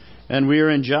And we are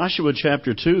in Joshua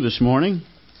chapter 2 this morning.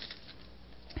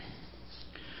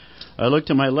 I looked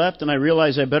to my left and I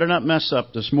realized I better not mess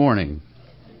up this morning.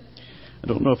 I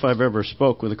don't know if I've ever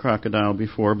spoke with a crocodile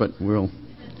before, but we'll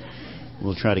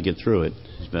try to get through it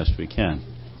as best we can.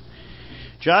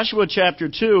 Joshua chapter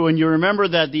 2, and you remember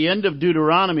that at the end of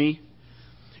Deuteronomy,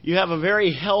 you have a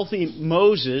very healthy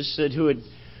Moses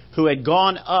who had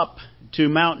gone up to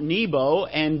Mount Nebo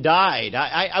and died.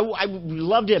 I would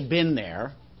love to have been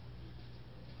there.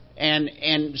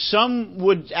 And some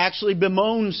would actually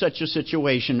bemoan such a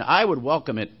situation. I would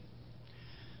welcome it.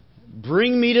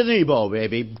 Bring me to Nebo,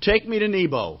 baby. Take me to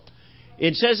Nebo.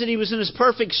 It says that he was in his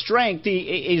perfect strength.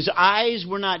 His eyes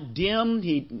were not dim.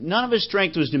 None of his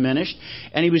strength was diminished.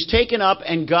 And he was taken up,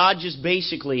 and God just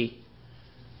basically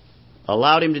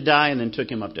allowed him to die and then took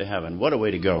him up to heaven. What a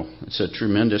way to go. It's a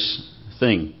tremendous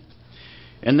thing.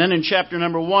 And then in chapter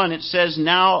number 1, it says,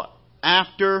 now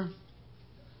after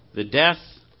the death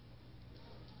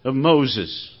of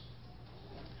Moses,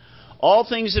 all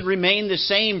things had remained the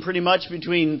same pretty much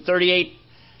between 38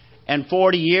 and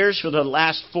 40 years. For the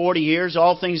last 40 years,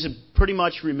 all things had pretty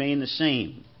much remained the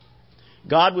same.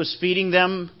 God was feeding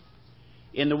them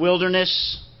in the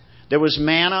wilderness. There was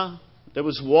manna. There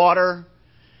was water.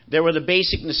 There were the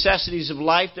basic necessities of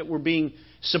life that were being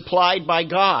supplied by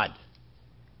God.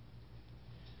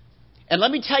 And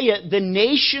let me tell you, the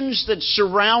nations that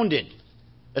surrounded,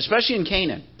 especially in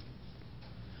Canaan,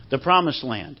 the promised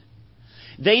land,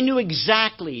 they knew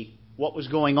exactly what was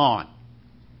going on.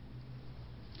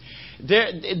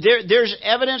 There's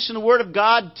evidence in the Word of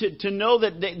God to know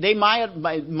that they might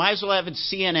as well have it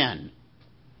CNN,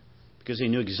 because they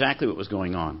knew exactly what was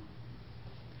going on.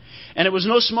 And it was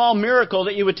no small miracle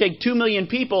that you would take 2 million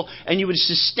people and you would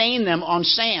sustain them on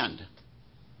sand.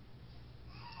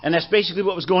 And that's basically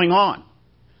what was going on.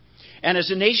 And as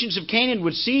the nations of Canaan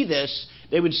would see this,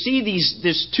 they would see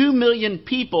this 2 million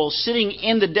people sitting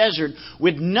in the desert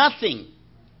with nothing.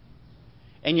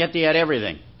 And yet they had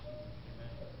everything.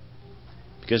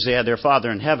 Because they had their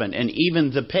Father in heaven. And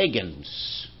even the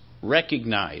pagans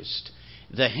recognized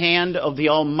the hand of the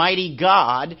Almighty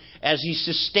God as He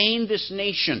sustained this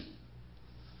nation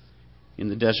in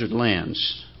the desert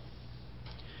lands.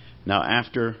 Now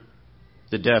after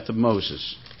the death of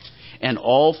Moses, and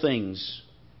all things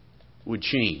would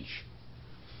change.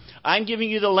 I'm giving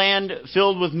you the land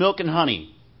filled with milk and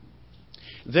honey.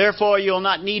 Therefore, you'll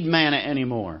not need manna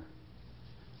anymore.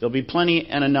 There'll be plenty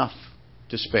and enough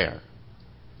to spare.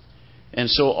 And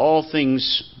so all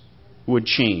things would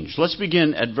change. Let's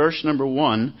begin at verse number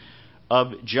 1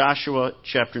 of Joshua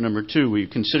chapter number 2. We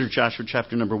considered Joshua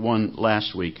chapter number 1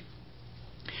 last week.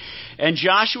 And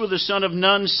Joshua the son of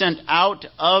Nun sent out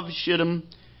of Shittim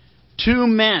 2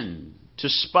 men to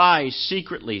spy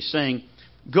secretly, saying,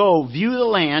 go, view the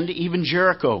land, even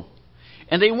Jericho.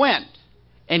 And they went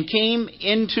and came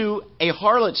into a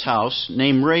harlot's house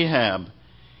named Rahab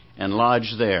and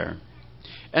lodged there.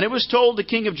 And it was told the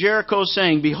king of Jericho,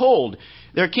 saying, behold,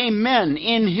 there came men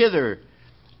in hither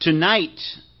this night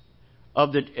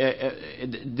of the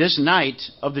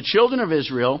children of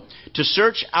Israel to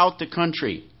search out the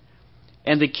country.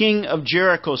 And the king of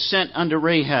Jericho sent unto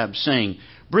Rahab, saying,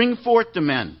 bring forth the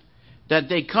men, that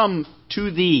they come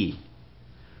to thee,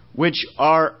 which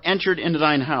are entered into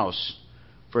thine house,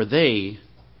 for they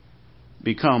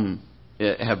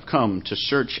have come to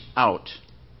search out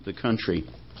the country.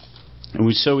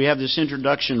 And so we have this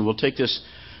introduction. We'll take this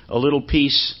a little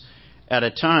piece at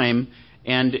a time.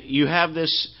 And you have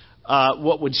this,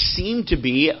 what would seem to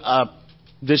be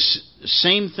this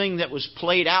same thing that was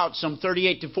played out some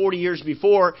 38 to 40 years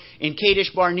before in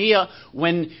Kadesh Barnea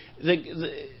when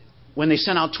they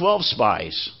sent out 12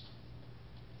 spies.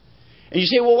 And you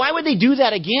say, well, why would they do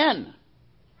that again?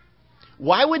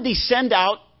 Why would they send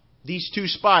out these 2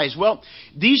 spies? Well,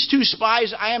 these 2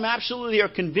 spies, I am absolutely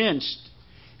convinced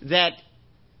that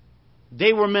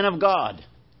they were men of God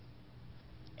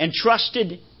and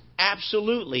trusted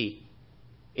absolutely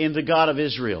in the God of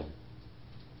Israel.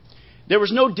 There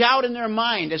was no doubt in their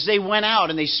mind as they went out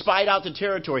and they spied out the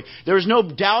territory. There was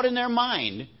no doubt in their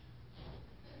mind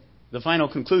the final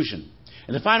conclusion.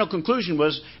 And the final conclusion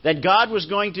was that God was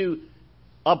going to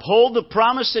uphold the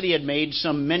promise that He had made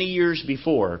some many years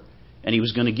before, and He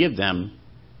was going to give them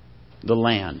the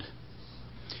land.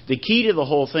 The key to the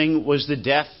whole thing was the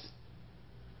death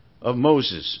of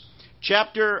Moses.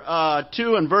 Chapter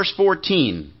 2 and verse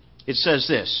 14, it says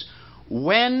this,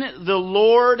 when the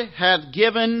Lord hath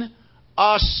given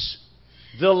us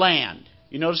the land.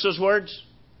 You notice those words?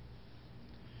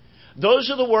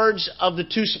 Those are the words of the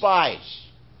 2 spies,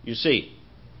 you see.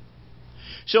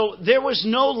 So there was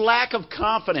no lack of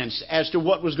confidence as to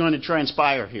what was going to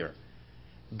transpire here.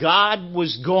 God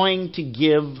was going to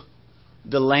give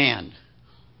the land.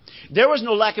 There was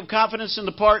no lack of confidence in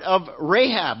the part of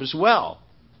Rahab as well.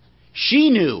 She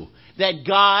knew that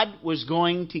God was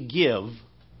going to give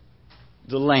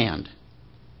the land.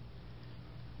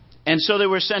 And so they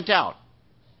were sent out.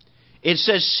 It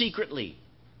says secretly.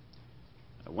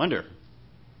 I wonder,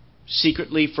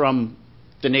 secretly from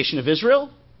the nation of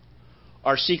Israel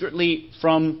or secretly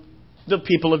from the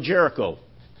people of Jericho?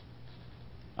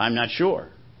 I'm not sure.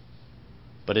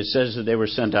 But it says that they were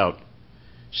sent out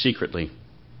secretly.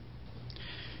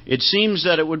 It seems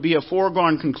that it would be a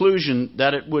foregone conclusion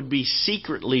that it would be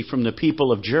secretly from the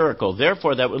people of Jericho.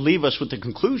 Therefore, that would leave us with the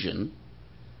conclusion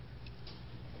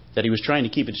that he was trying to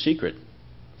keep it secret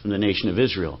from the nation of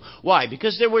Israel. Why?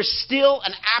 Because there was still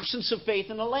an absence of faith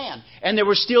in the land. And there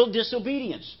was still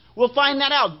disobedience. We'll find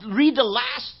that out. Read the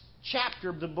last chapter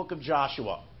of the book of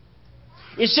Joshua.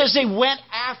 It says they went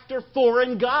after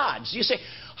foreign gods. You say,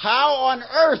 how on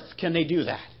earth can they do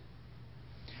that?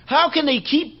 How can they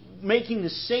keep making the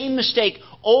same mistake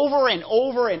over and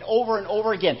over and over and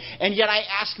over again? And yet I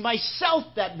ask myself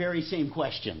that very same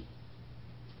question.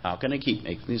 How can I keep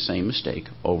making the same mistake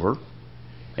over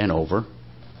and over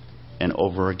and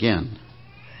over again?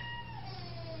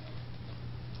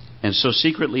 And so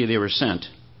secretly they were sent.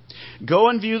 Go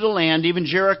and view the land, even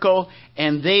Jericho,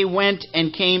 and they went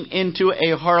and came into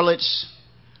a harlot's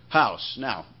house.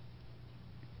 Now,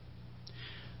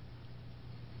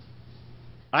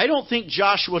 I don't think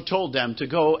Joshua told them to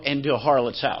go into a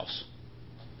harlot's house.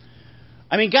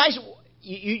 I mean, guys,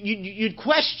 you'd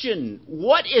question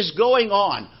what is going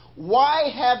on. Why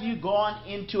have you gone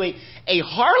into a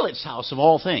harlot's house of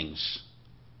all things?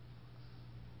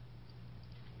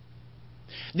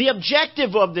 The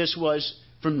objective of this was,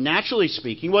 from naturally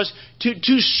speaking, was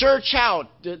to search out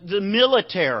the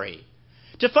military,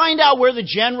 to find out where the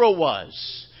general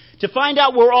was, to find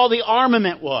out where all the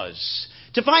armament was,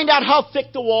 to find out how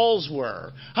thick the walls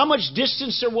were, how much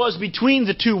distance there was between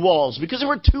the two walls, because there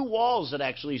were two walls that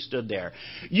actually stood there.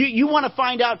 You want to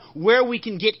find out where we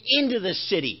can get into the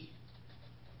city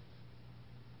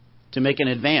to make an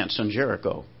advance on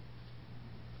Jericho.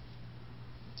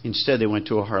 Instead, they went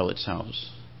to a harlot's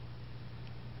house.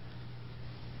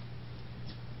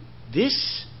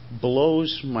 This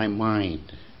blows my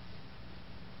mind.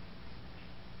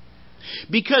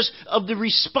 Because of the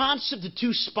response of the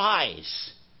two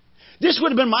spies. This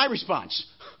would have been my response.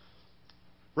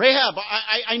 Rahab,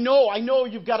 I know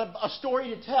you've got a story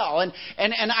to tell. And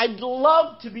I'd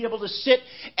love to be able to sit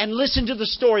and listen to the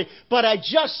story. But I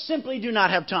just simply do not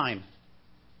have time.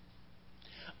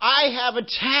 I have a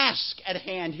task at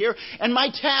hand here. And my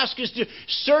task is to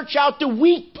search out the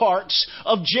weak parts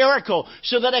of Jericho.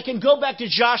 So that I can go back to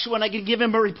Joshua and I can give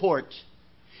him a report.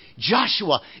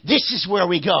 Joshua, this is where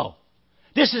we go.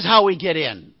 This is how we get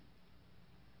in.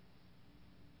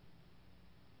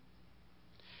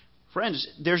 Friends,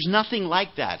 there's nothing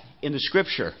like that in the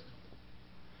Scripture.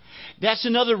 That's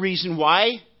another reason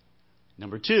why,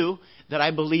 number 2, that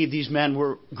I believe these men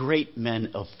were great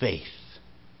men of faith.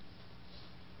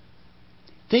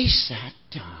 They sat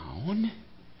down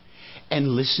and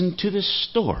listened to the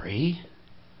story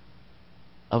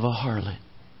of a harlot.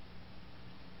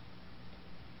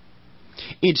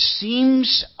 It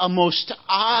seems a most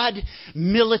odd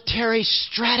military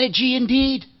strategy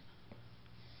indeed.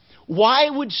 Why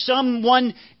would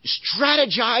someone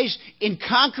strategize in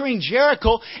conquering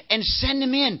Jericho and send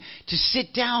them in to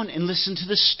sit down and listen to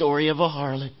the story of a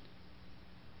harlot?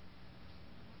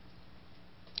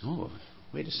 Oh,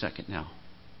 wait a second now.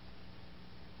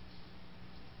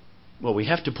 Well, we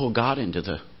have to pull God into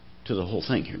the whole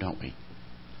thing here, don't we?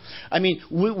 I mean,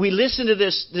 we listen to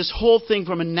this whole thing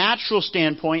from a natural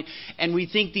standpoint, and we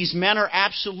think these men are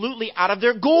absolutely out of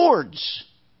their gourds.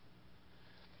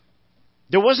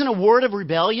 There wasn't a word of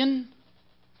rebellion.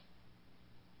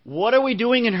 What are we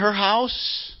doing in her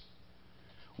house?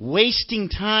 Wasting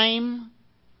time?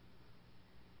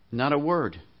 Not a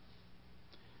word.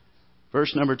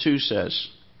 Verse number 2 says,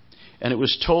 and it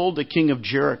was told the king of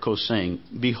Jericho, saying,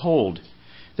 behold,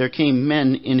 there came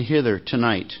men in hither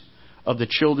tonight of the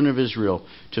children of Israel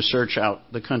to search out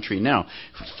the country. Now,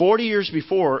 40 years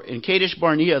before, in Kadesh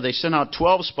Barnea, they sent out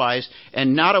 12 spies,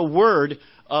 and not a word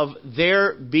of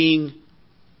their being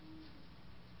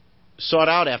sought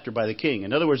out after by the king.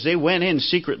 In other words, they went in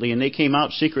secretly and they came out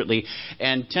secretly,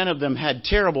 and 10 of them had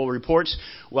terrible reports,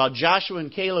 while Joshua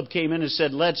and Caleb came in and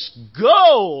said, let's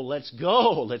go, let's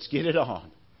get it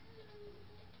on.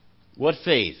 What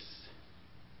faith.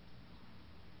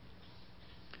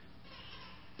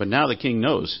 But now the king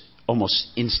knows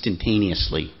almost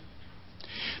instantaneously.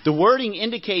 The wording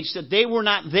indicates that they were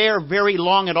not there very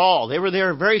long at all. They were there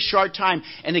a very short time,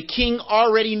 and the king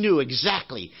already knew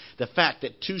exactly the fact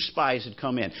that 2 spies had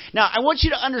come in. Now, I want you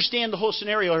to understand the whole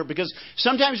scenario here, because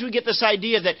sometimes we get this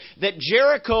idea that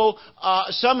Jericho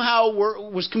somehow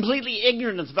was completely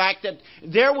ignorant of the fact that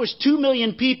there was 2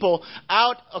 million people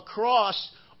out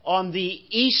across on the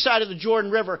east side of the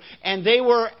Jordan River, and they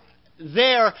were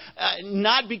there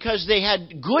not because they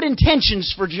had good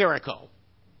intentions for Jericho,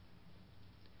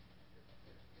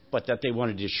 but that they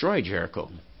wanted to destroy Jericho.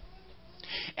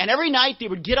 And every night they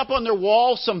would get up on their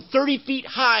wall, some 30 feet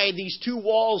high these 2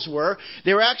 walls were.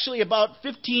 They were actually about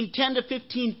 10 to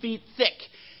 15 feet thick.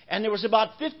 And there was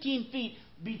about 15 feet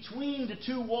between the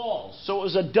 2 walls. So it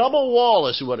was a double wall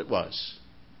is what it was.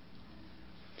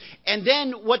 And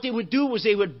then what they would do was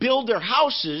they would build their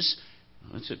houses.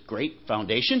 That's a great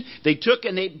foundation. They took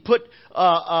and they put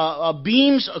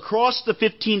beams across the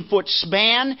 15-foot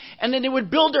span, and then they would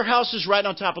build their houses right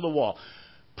on top of the wall.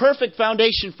 Perfect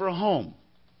foundation for a home.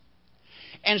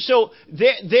 And so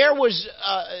there was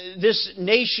this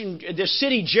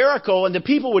city Jericho, and the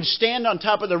people would stand on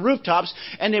top of the rooftops,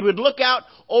 and they would look out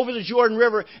over the Jordan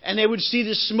River, and they would see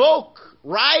the smoke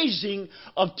rising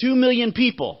of 2 million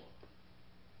people.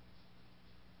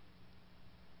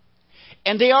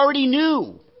 And they already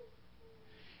knew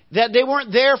that they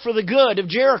weren't there for the good of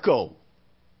Jericho.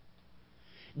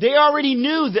 They already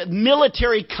knew that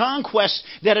military conquest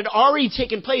that had already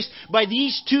taken place by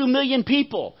these 2 million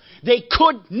people, they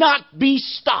could not be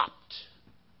stopped.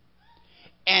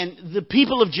 And the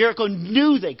people of Jericho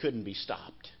knew they couldn't be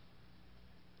stopped.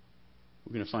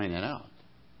 We're going to find that out.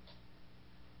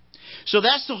 So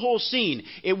that's the whole scene.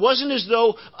 It wasn't as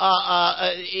though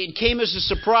it came as a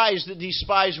surprise that these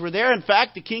spies were there. In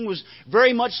fact, the king was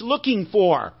very much looking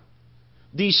for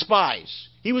these spies.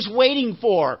 He was waiting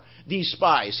for these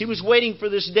spies. He was waiting for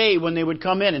this day when they would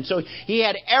come in. And so he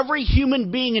had every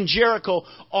human being in Jericho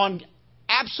on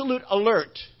absolute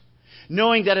alert,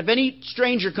 knowing that if any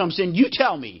stranger comes in, you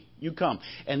tell me, you come.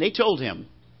 And they told him.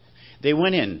 They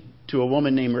went in to a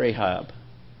woman named Rahab,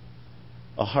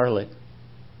 a harlot.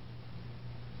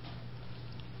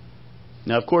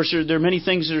 Now, of course, there are many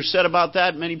things that are said about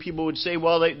that. Many people would say,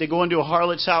 well, they go into a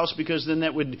harlot's house because then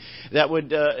that would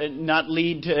not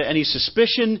lead to any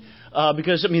suspicion.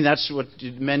 Because, I mean, that's what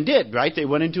men did, right? They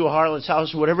went into a harlot's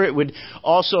house or whatever. It would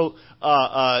also,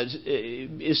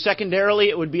 secondarily,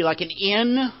 it would be like an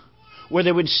inn where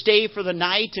they would stay for the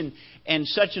night and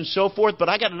such and so forth. But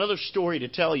I got another story to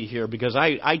tell you here, because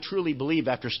I truly believe,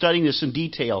 after studying this in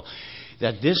detail,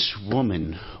 that this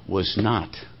woman was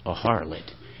not a harlot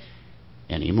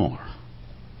anymore.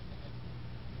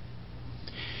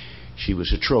 She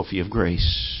was a trophy of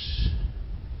grace.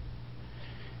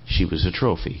 She was a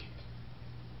trophy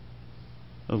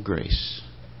of grace.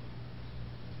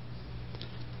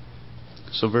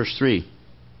 So verse 3.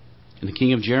 And the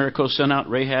king of Jericho sent out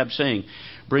Rahab, saying,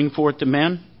 Bring forth the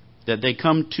men, that they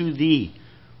come to thee,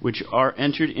 which are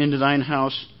entered into thine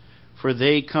house, for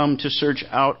they come to search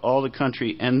out all the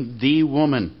country. And the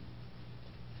woman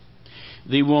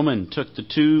took the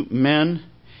 2 men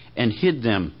and hid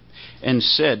them, and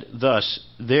said thus,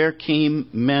 There came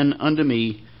men unto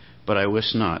me, but I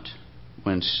wist not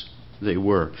whence they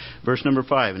were. Verse number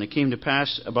 5. And it came to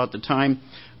pass about the time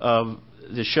of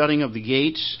the shutting of the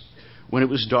gates, when it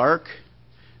was dark,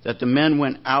 that the men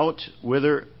went out.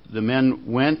 Whither the men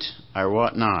went, I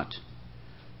wot not.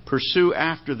 Pursue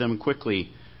after them quickly,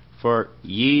 for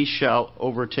ye shall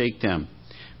overtake them.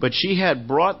 But she had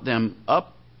brought them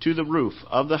up to the roof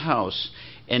of the house,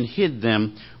 and hid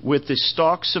them with the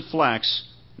stalks of flax.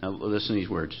 Now listen to these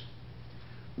words.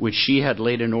 Which she had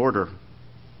laid in order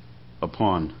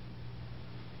upon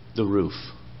the roof.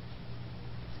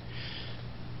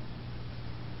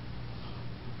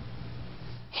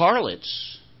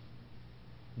 Harlots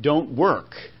don't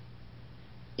work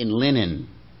in linen.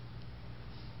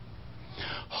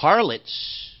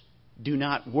 Harlots do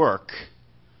not work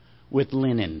with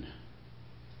linen.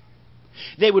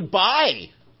 They would buy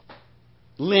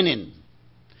linen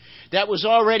that was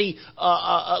already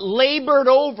labored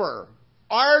over,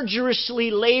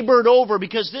 arduously labored over,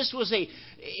 because this was a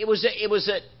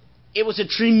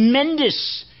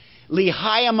tremendously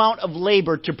high amount of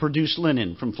labor to produce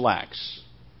linen from flax.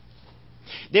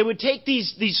 They would take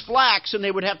these flax and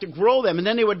they would have to grow them, and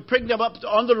then they would bring them up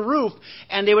onto the roof,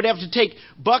 and they would have to take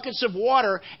buckets of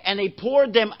water, and they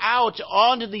poured them out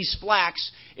onto these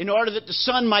flax in order that the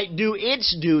sun might do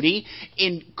its duty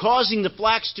in causing the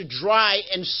flax to dry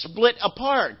and split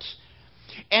apart.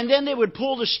 And then they would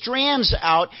pull the strands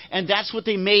out, and that's what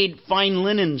they made fine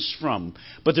linens from.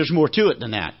 But there's more to it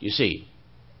than that, you see.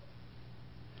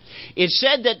 It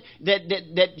said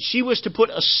that she was to put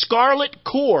a scarlet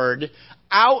cord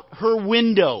out her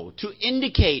window to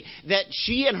indicate that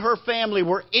she and her family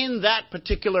were in that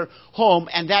particular home,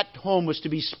 and that home was to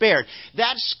be spared.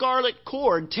 That scarlet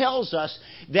cord tells us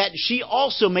that she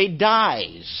also made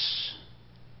dyes.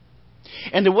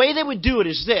 And the way they would do it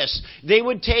is this. They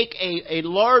would take a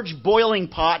large boiling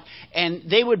pot and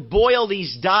they would boil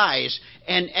these dyes.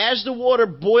 And as the water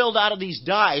boiled out of these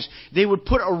dyes, they would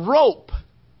put a rope.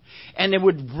 And they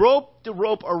would rope the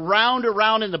rope around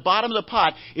in the bottom of the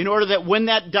pot in order that when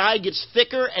that dye gets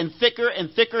thicker and thicker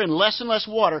and thicker and less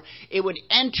water, it would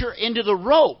enter into the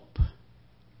rope.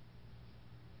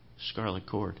 Scarlet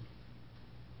cord.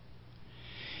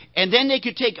 And then they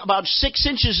could take about 6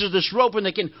 inches of this rope and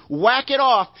they can whack it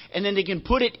off, and then they can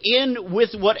put it in with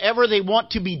whatever they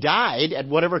want to be dyed at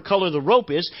whatever color the rope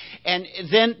is, and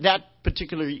then that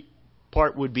particular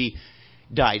part would be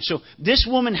dyed. So this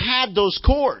woman had those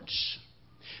cords.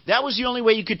 That was the only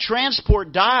way you could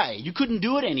transport dye. You couldn't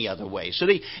do it any other way. So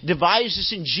they devised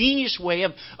this ingenious way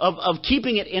of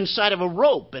keeping it inside of a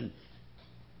rope, and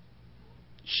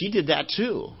she did that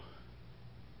too.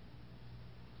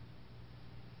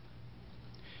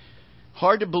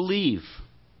 Hard to believe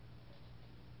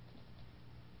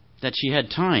that she had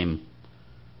time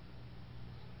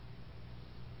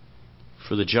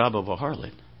for the job of a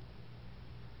harlot.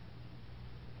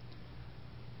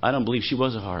 I don't believe she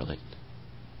was a harlot.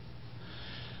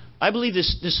 I believe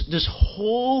this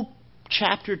whole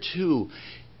chapter 2,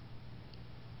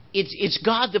 it's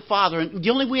God the Father, and the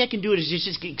only way I can do it is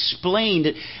just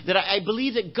explain that I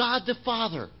believe that God the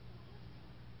Father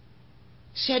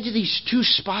said to these 2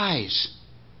 spies,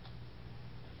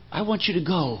 I want you to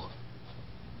go.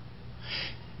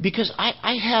 Because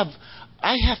I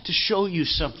have to show you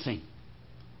something.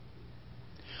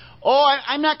 Oh,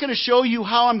 I'm not going to show you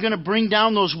how I'm going to bring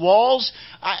down those walls.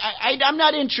 I'm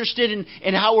not interested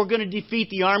in how we're going to defeat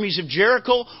the armies of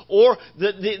Jericho or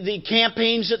the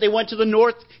campaigns that they went to the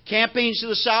north, campaigns to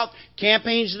the south,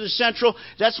 campaigns to the central.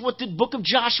 That's what the book of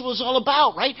Joshua is all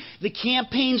about, right? The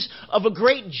campaigns of a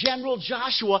great general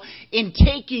Joshua in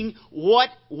taking what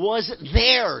was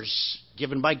theirs,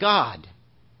 given by God.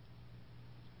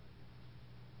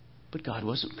 But God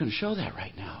wasn't going to show that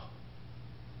right now.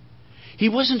 He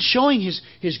wasn't showing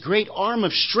his great arm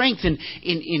of strength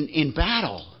in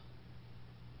battle.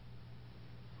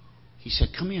 He said,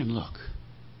 come here and look.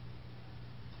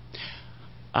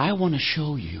 I want to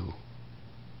show you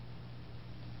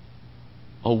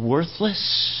a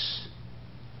worthless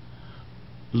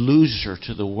loser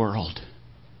to the world.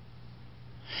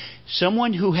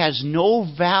 Someone who has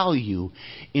no value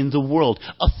in the world.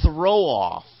 A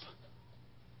throw-off.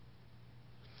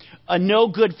 A no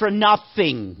good for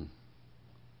nothing.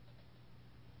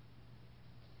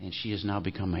 And she has now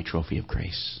become my trophy of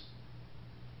grace.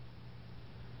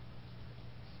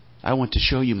 I want to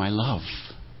show you my love,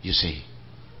 you see.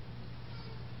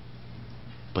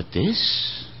 But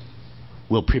this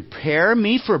will prepare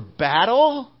me for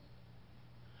battle?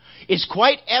 It's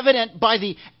quite evident by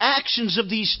the actions of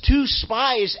these 2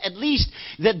 spies, at least,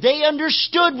 that they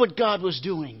understood what God was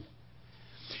doing.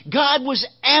 God was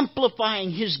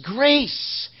amplifying His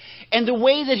grace and the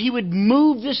way that He would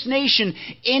move this nation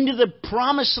into the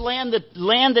promised land, the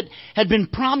land that had been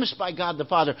promised by God the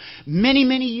Father many,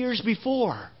 many years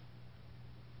before.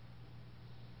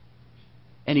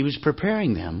 And He was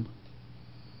preparing them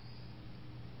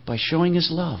by showing His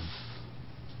love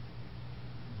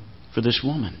for this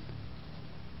woman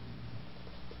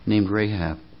named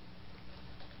Rahab.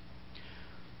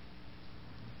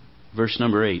 Verse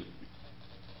number 8.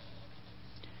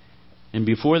 And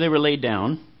before they were laid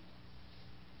down,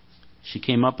 she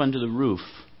came up unto the roof.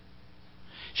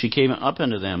 She came up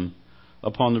unto them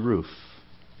upon the roof.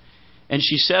 And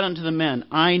she said unto the men,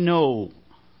 I know,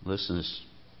 listen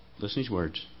to these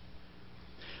words.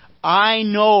 I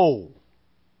know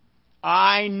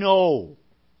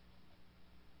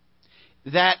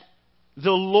that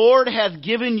the Lord hath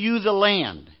given you the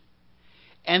land,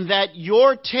 and that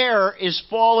your terror is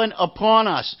fallen upon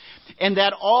us, and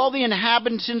that all the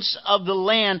inhabitants of the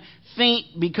land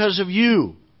faint because of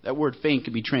you. That word faint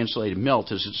could be translated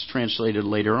melt, as it's translated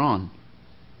later on.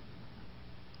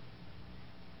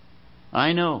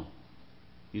 I know,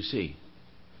 you see.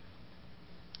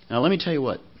 Now let me tell you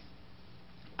what.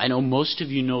 I know most of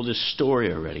you know this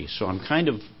story already, so I'm kind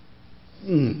of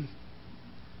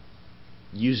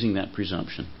using that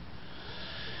presumption.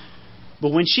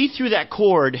 But when she threw that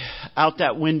cord out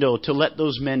that window to let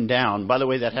those men down, by the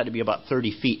way, that had to be about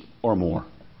 30 feet or more.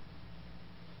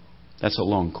 That's a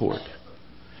long cord.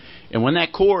 And when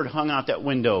that cord hung out that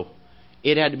window,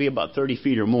 it had to be about 30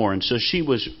 feet or more. And so she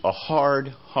was a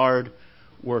hard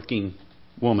working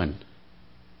woman.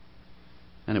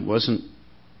 And it wasn't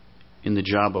in the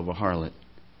job of a harlot.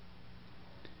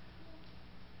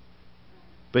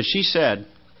 But she said,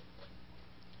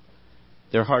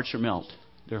 their hearts are melted.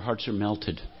 Their hearts are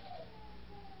melted.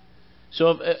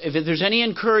 So if there's any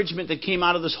encouragement that came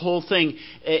out of this whole thing,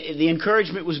 the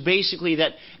encouragement was basically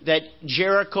that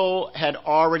Jericho had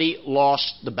already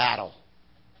lost the battle.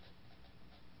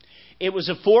 It was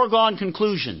a foregone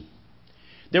conclusion.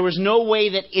 There was no way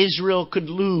that Israel could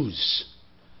lose.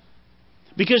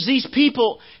 Because these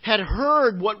people had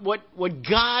heard what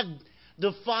God,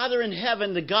 the Father in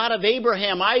heaven, the God of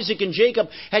Abraham, Isaac, and Jacob,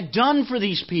 had done for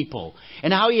these people.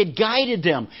 And how He had guided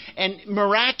them and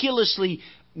miraculously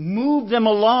moved them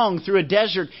along through a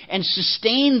desert and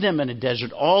sustained them in a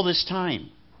desert all this time.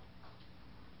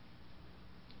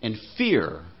 And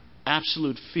fear,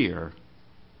 absolute fear,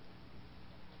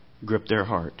 gripped their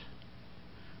heart.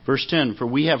 Verse 10, for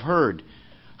we have heard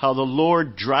how the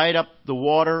Lord dried up the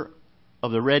water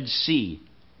of the Red Sea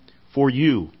for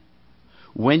you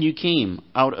when you came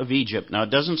out of Egypt. Now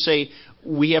it doesn't say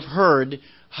we have heard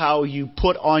how you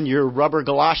put on your rubber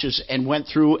galoshes and went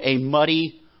through a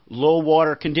muddy, low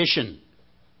water condition.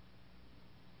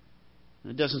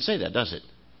 It doesn't say that, does it?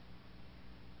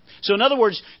 So in other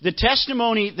words, the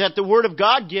testimony that the Word of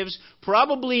God gives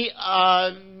probably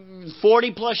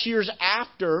 40 plus years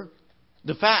after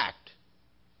the fact.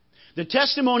 The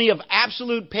testimony of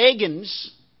absolute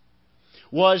pagans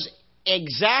was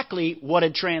exactly what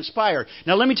had transpired.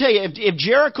 Now let me tell you, if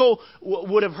Jericho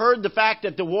would have heard the fact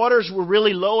that the waters were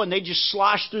really low and they just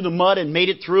sloshed through the mud and made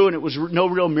it through and it was no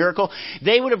real miracle,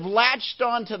 they would have latched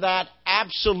onto that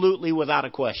absolutely without a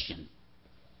question.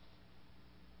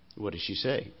 What does she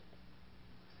say?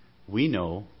 We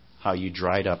know how you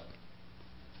dried up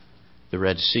the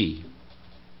Red Sea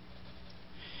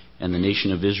and the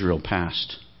nation of Israel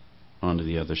passed onto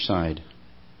the other side.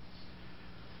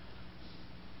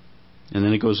 And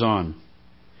then it goes on.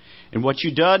 And what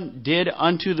you did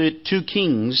unto the two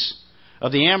kings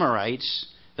of the Amorites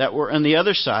that were on the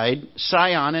other side,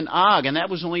 Sihon and Og. And that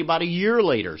was only about a year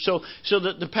later. So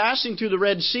the passing through the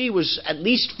Red Sea was at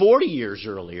least 40 years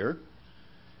earlier.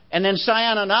 And then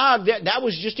Sihon and Og, that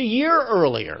was just a year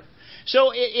earlier.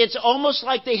 So it's almost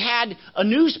like they had a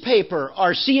newspaper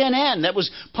or CNN that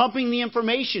was pumping the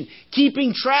information,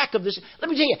 keeping track of this. Let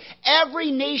me tell you,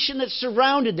 every nation that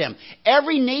surrounded them,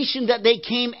 every nation that they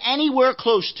came anywhere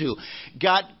close to,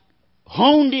 got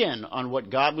honed in on what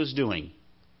God was doing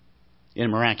in a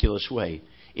miraculous way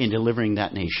in delivering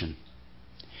that nation.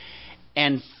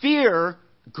 And fear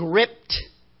gripped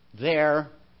their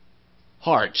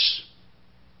hearts.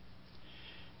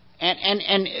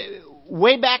 And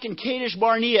way back in Kadesh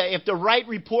Barnea, if the right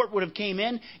report would have came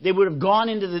in, they would have gone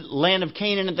into the land of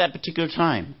Canaan at that particular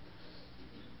time.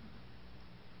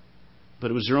 But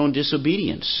it was their own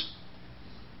disobedience,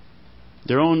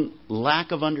 their own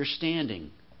lack of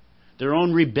understanding, their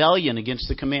own rebellion against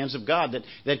the commands of God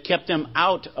that kept them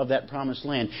out of that promised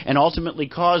land and ultimately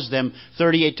caused them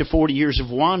 38 to 40 years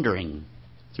of wandering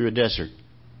through a desert.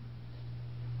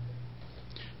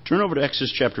 Turn over to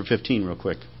Exodus chapter 15 real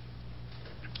quick.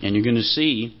 And you're going to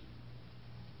see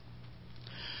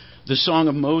the Song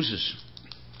of Moses.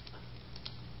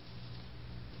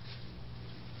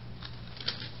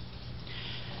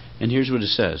 And here's what it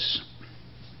says.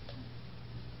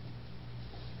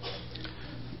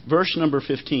 Verse number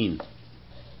 15.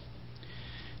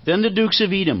 Then the dukes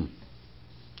of Edom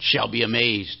shall be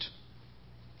amazed.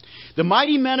 The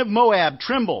mighty men of Moab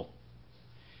tremble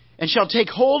and shall take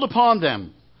hold upon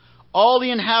them. All the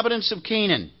inhabitants of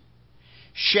Canaan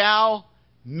shall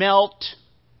melt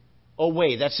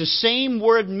away. That's the same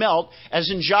word melt as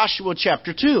in Joshua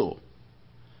chapter 2.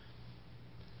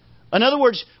 In other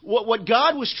words, what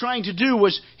God was trying to do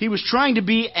was He was trying to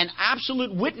be an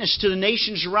absolute witness to the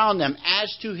nations around them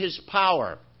as to His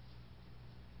power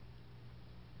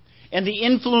and the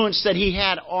influence that He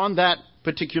had on that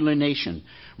particular nation.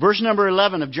 Verse number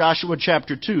 11 of Joshua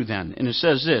chapter 2 then, and it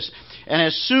says this, and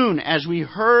as soon as we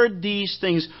heard these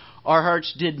things, our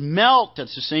hearts did melt.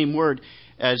 That's the same word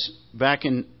as back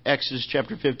in Exodus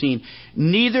chapter 15.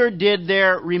 Neither did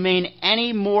there remain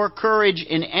any more courage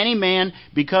in any man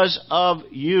because of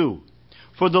you.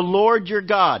 For the Lord your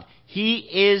God, He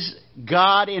is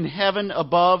God in heaven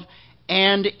above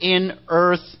and in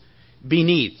earth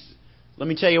beneath. Let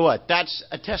me tell you what, that's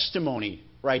a testimony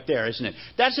right there, isn't it?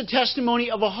 That's a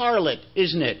testimony of a harlot,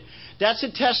 isn't it? That's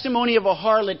a testimony of a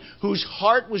harlot whose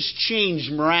heart was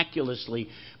changed miraculously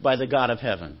by the God of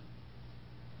heaven.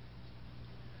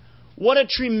 What a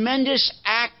tremendous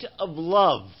act of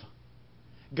love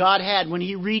God had when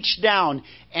He reached down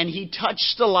and He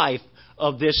touched the life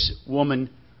of this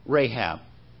woman, Rahab.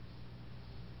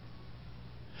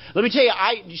 Let me tell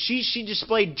you, she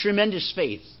displayed tremendous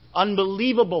faith,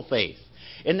 unbelievable faith,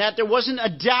 in that there wasn't a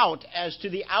doubt as to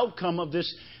the outcome of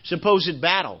this supposed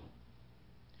battle.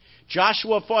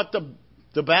 Joshua fought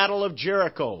the battle of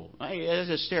Jericho.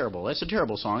 That's terrible. That's a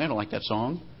terrible song. I don't like that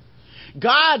song.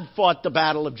 God fought the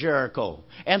battle of Jericho,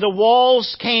 and the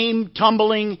walls came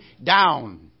tumbling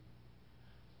down.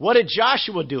 What did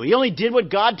Joshua do? He only did what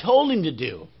God told him to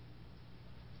do.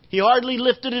 He hardly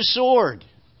lifted his sword.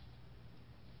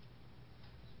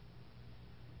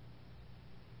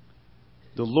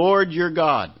 The Lord your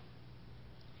God,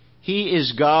 He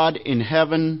is God in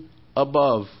heaven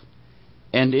above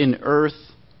and in earth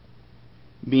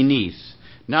beneath.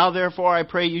 Now therefore I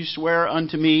pray you swear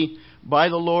unto me by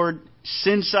the Lord,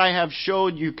 since I have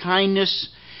showed you kindness,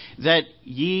 that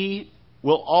ye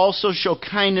will also show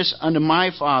kindness unto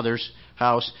my father's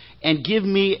house, and give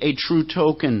me a true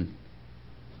token.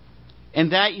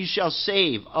 And that you shall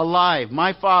save alive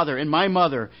my father and my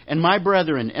mother and my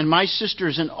brethren and my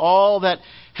sisters and all that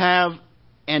have,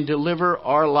 and deliver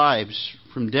our lives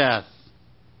from death.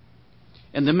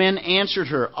 And the men answered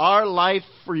her, Our life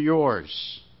for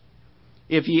yours,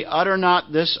 if ye utter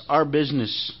not this our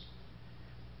business.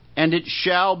 And it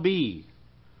shall be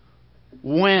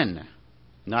when,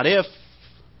 not if.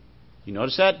 You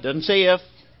notice that? It doesn't say if.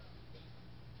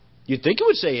 You'd think it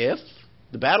would say if.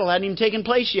 The battle hadn't even taken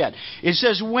place yet. It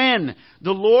says, when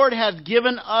the Lord hath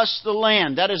given us the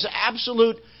land. That is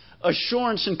absolute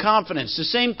assurance and confidence. The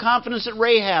same confidence that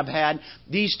Rahab had,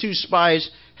 these two spies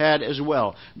had as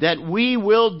well. That we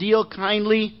will deal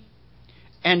kindly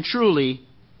and truly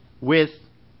with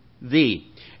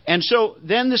thee. And so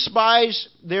then the spies,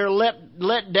 they're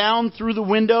let down through the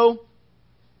window,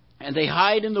 and they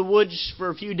hide in the woods for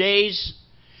a few days,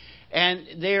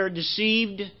 and they're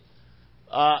deceived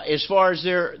as far as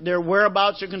their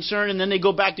whereabouts are concerned, and then they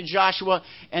go back to Joshua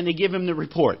and they give him the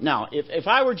report. Now, if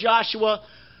I were Joshua,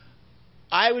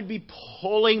 I would be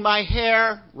pulling my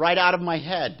hair right out of my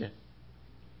head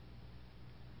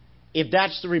if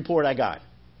that's the report I got.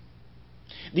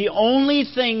 The only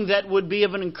thing that would be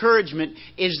of an encouragement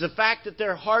is the fact that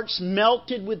their hearts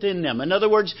melted within them. In other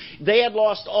words, they had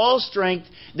lost all strength.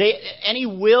 Any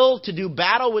will to do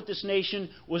battle with this nation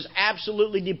was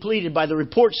absolutely depleted by the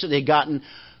reports that they'd gotten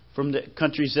from the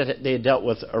countries that they had dealt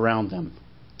with around them.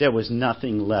 There was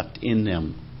nothing left in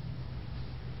them.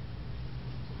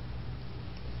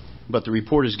 But the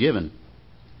report is given.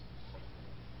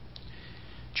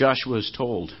 Joshua is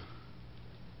told,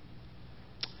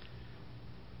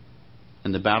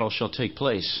 and the battle shall take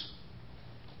place.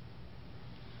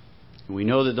 We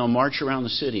know that they'll march around the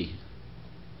city.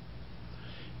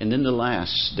 And then the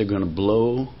last, they're going to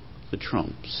blow the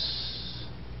trumps.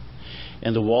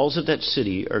 And the walls of that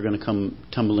city are going to come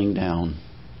tumbling down.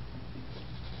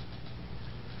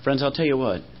 Friends, I'll tell you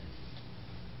what.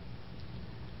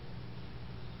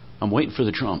 I'm waiting for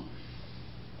the trump.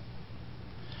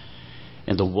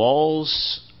 And the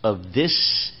walls of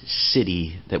this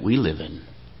city that we live in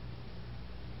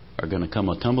are going to come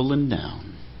a-tumbling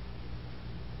down.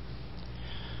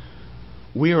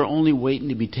 We are only waiting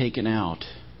to be taken out.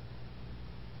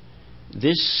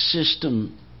 This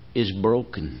system is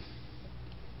broken.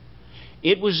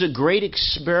 It was a great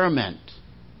experiment.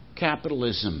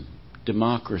 Capitalism,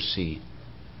 democracy.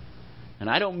 And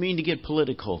I don't mean to get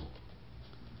political,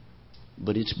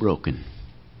 but it's broken.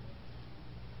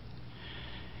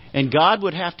 And God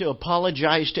would have to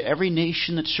apologize to every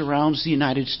nation that surrounds the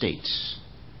United States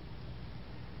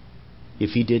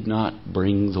if He did not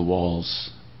bring the walls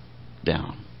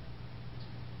down.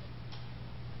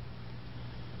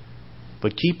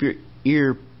 But keep your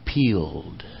ear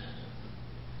peeled.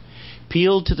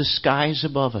 Peeled to the skies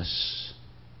above us.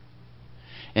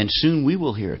 And soon we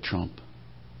will hear a trump.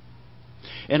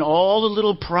 And all the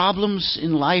little problems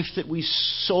in life that we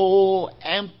so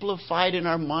amplified in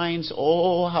our minds,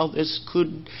 oh, how this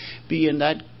could be and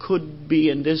that could be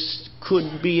and this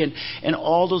could be, and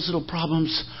all those little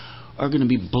problems are going to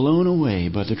be blown away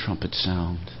by the trumpet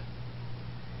sound.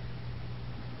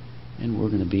 And we're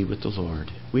going to be with the Lord.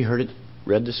 We heard it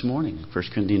read this morning, 1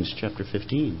 Corinthians chapter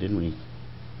 15, didn't we?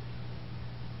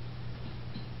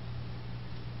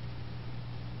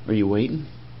 Are you waiting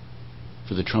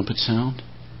for the trumpet sound?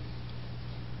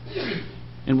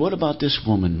 And what about this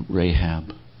woman,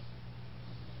 Rahab?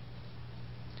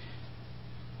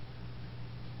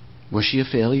 Was she a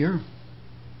failure?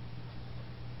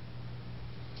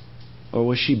 Or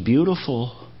was she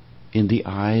beautiful in the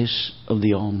eyes of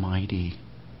the Almighty?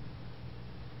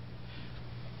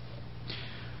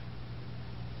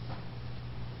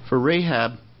 For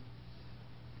Rahab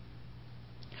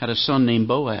had a son named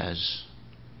Boaz.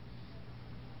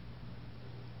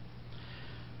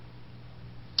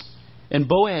 And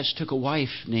Boaz took a wife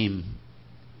named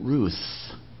Ruth.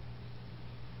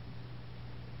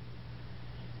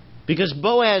 Because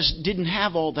Boaz didn't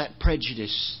have all that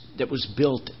prejudice that was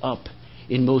built up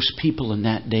in most people in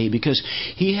that day, because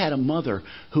he had a mother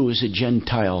who was a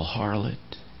Gentile harlot.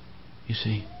 You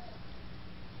see?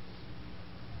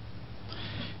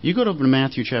 You go to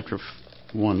Matthew chapter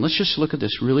 1. Let's just look at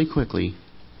this really quickly,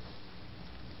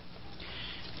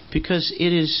 because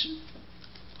it is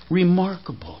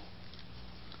remarkable.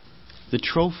 The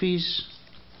trophies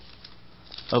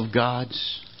of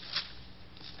God's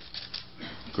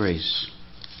grace.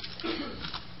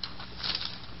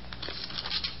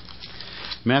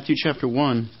 Matthew chapter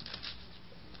 1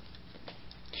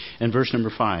 and verse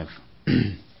number 5.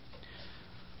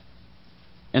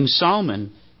 And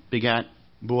Solomon begat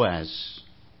Boaz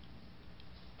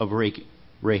of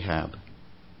Rahab.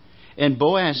 And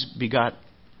Boaz begot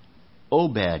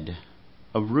Obed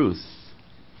of Ruth.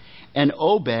 And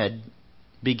Obed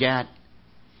begat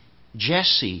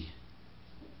Jesse.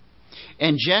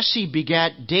 And Jesse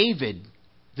begat David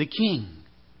the king.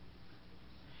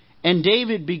 And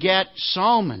David begat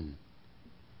Solomon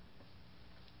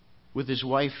with his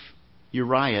wife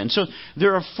Uriah. And so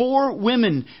there are 4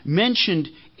 women mentioned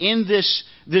in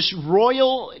this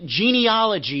royal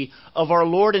genealogy of our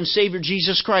Lord and Savior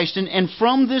Jesus Christ. And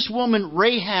from this woman,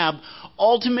 Rahab,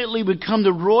 ultimately would come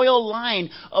the royal line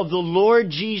of the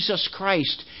Lord Jesus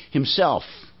Christ himself.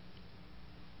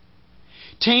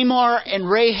 Tamar and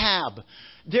Rahab,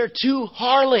 they're 2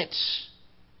 harlots.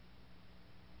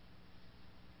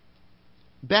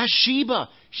 Bathsheba,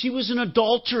 she was an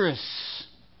adulteress.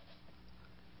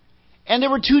 And there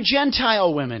were 2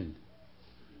 Gentile women,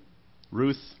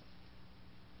 Ruth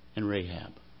and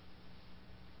Rahab.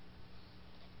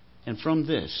 And from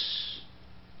this,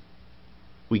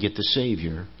 we get the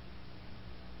Savior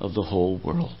of the whole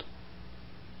world.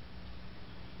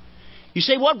 You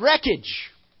say, what wreckage?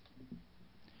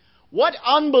 What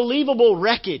unbelievable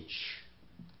wreckage.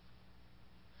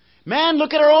 Man,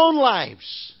 look at our own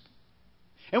lives.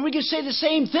 And we can say the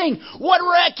same thing. What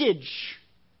wreckage!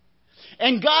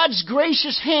 And God's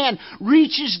gracious hand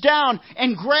reaches down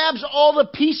and grabs all the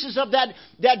pieces of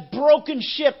that broken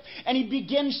ship, and He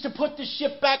begins to put the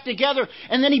ship back together,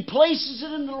 and then He places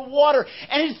it into the water,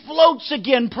 and it floats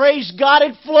again. Praise God,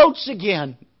 it floats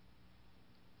again.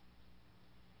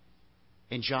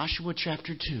 In Joshua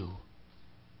chapter 2,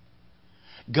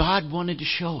 God wanted to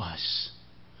show us,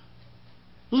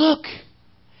 look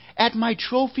at my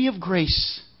trophy of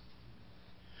grace.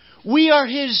 We are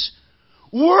His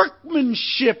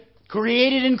workmanship,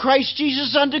 created in Christ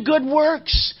Jesus unto good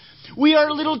works. We are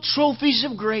little trophies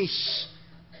of grace.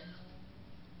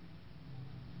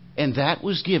 And that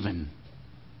was given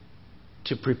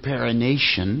to prepare a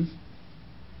nation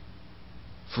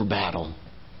for battle.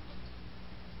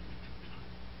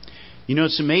 You know,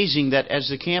 it's amazing that as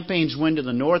the campaigns went to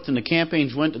the north and the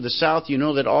campaigns went to the south, you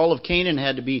know that all of Canaan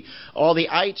all the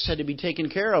ites had to be taken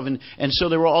care of. And so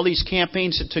there were all these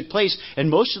campaigns that took place, and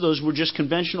most of those were just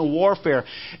conventional warfare.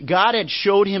 God had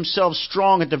showed Himself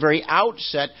strong at the very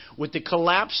outset with the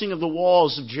collapsing of the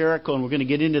walls of Jericho, and we're going to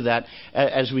get into that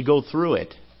as we go through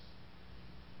it.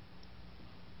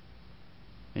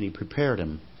 And He prepared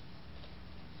them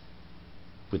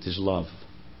with His love.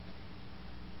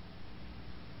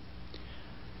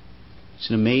 It's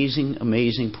an amazing,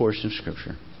 amazing portion of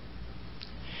Scripture.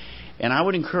 And I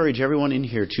would encourage everyone in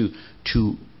here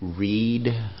to read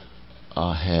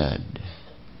ahead.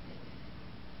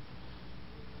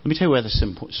 Let me tell you why this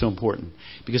is so important.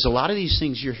 Because a lot of these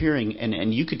things you're hearing,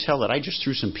 and you could tell that I just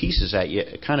threw some pieces at you,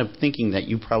 kind of thinking that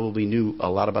you probably knew a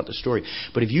lot about the story.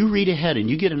 But if you read ahead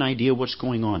and you get an idea of what's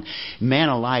going on, man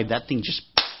alive, that thing just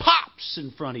pops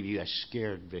in front of you. I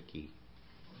scared Vicky.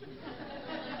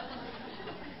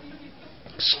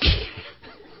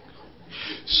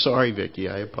 Sorry, Vicky.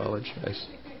 I apologize.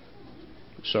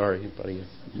 Sorry, buddy.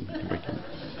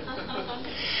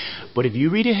 But if you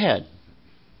read ahead,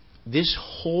 this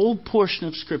whole portion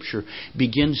of Scripture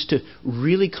begins to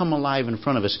really come alive in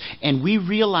front of us. And we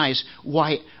realize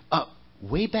why,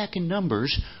 way back in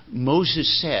Numbers,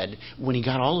 Moses said, when he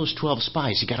got all those 12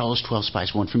 spies,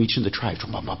 one from each of the tribes.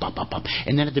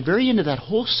 And then at the very end of that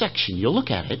whole section, you'll look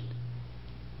at it,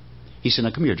 he said,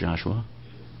 now come here, Joshua.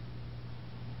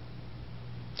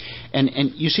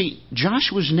 And you see,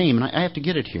 Joshua's name, and I have to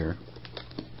get it here.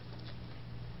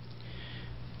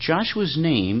 Joshua's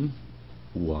name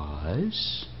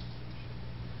was...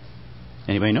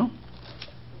 Anybody know?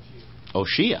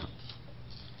 Oshia.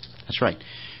 That's right.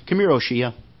 Come here,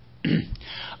 Oshia.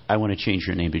 I want to change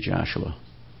your name to Joshua.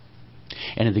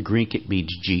 And in the Greek it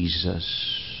means Jesus.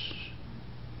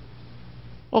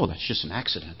 Oh, that's just an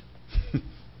accident.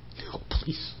 Oh,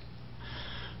 please.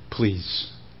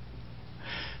 Please.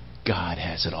 God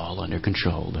has it all under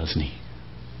control, doesn't He?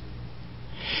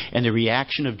 And the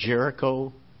reaction of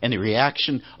Jericho and the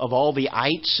reaction of all the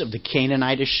ites of the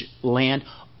Canaanitish land,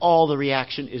 all the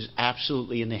reaction is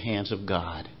absolutely in the hands of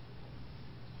God.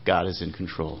 God is in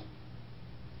control.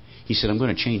 He said, I'm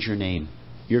going to change your name.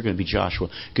 You're going to be Joshua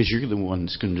because you're the one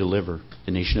that's going to deliver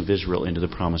the nation of Israel into the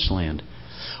promised land.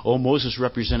 Oh, Moses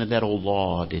represented that old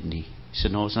law, didn't he? He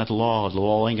said, no, it's not the law. The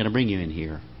law ain't going to bring you in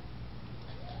here.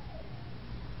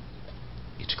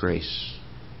 It's grace.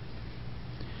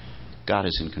 God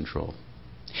is in control.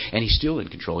 And He's still in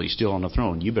control. He's still on the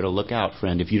throne. You better look out,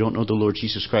 friend, if you don't know the Lord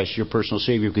Jesus Christ, your personal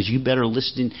Savior, because you better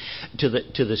listen to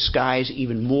the skies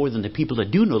even more than the people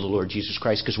that do know the Lord Jesus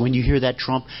Christ, because when you hear that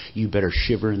trump, you better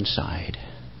shiver inside.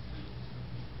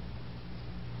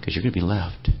 Because you're going to be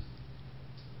left.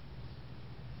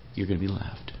 You're going to be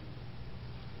left.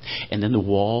 And then the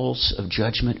walls of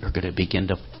judgment are going to begin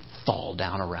to fall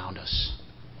down around us.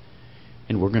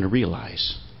 And we're going to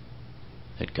realize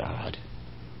that God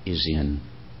is in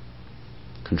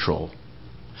control.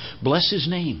 Bless His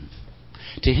name.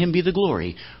 To Him be the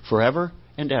glory forever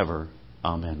and ever.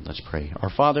 Amen. Let's pray. Our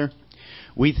Father,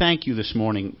 we thank You this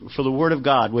morning for the Word of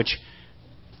God which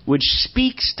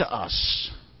speaks to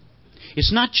us.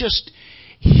 It's not just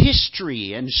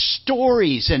history and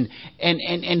stories and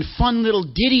fun little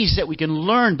ditties that we can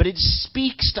learn, but it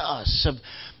speaks to us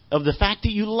of the fact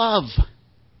that You love.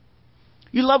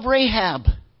 You love Rahab.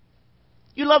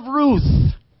 You love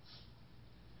Ruth.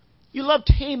 You loved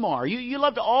Tamar. You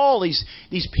loved all these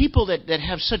people that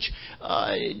have such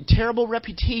terrible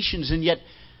reputations, and yet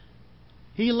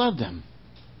You love them.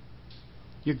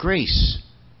 Your grace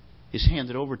is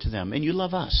handed over to them, and You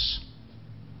love us.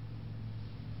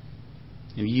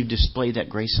 And You display that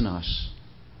grace in us.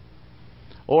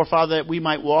 Or, Father, that we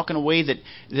might walk in a way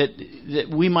that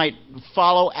we might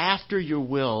follow after Your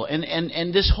will.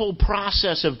 And this whole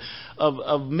process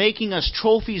of making us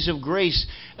trophies of grace,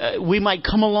 we might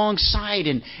come alongside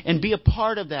and be a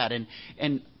part of that.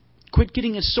 And quit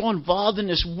getting us so involved in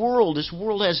this world. This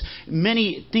world has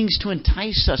many things to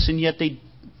entice us, and yet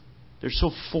they're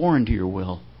so foreign to Your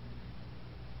will.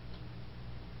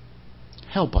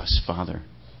 Help us, Father,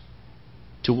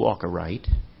 to walk aright.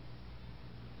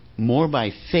 More by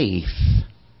faith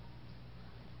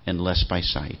and less by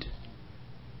sight.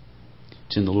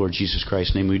 It's in the Lord Jesus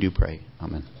Christ's name we do pray.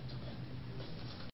 Amen.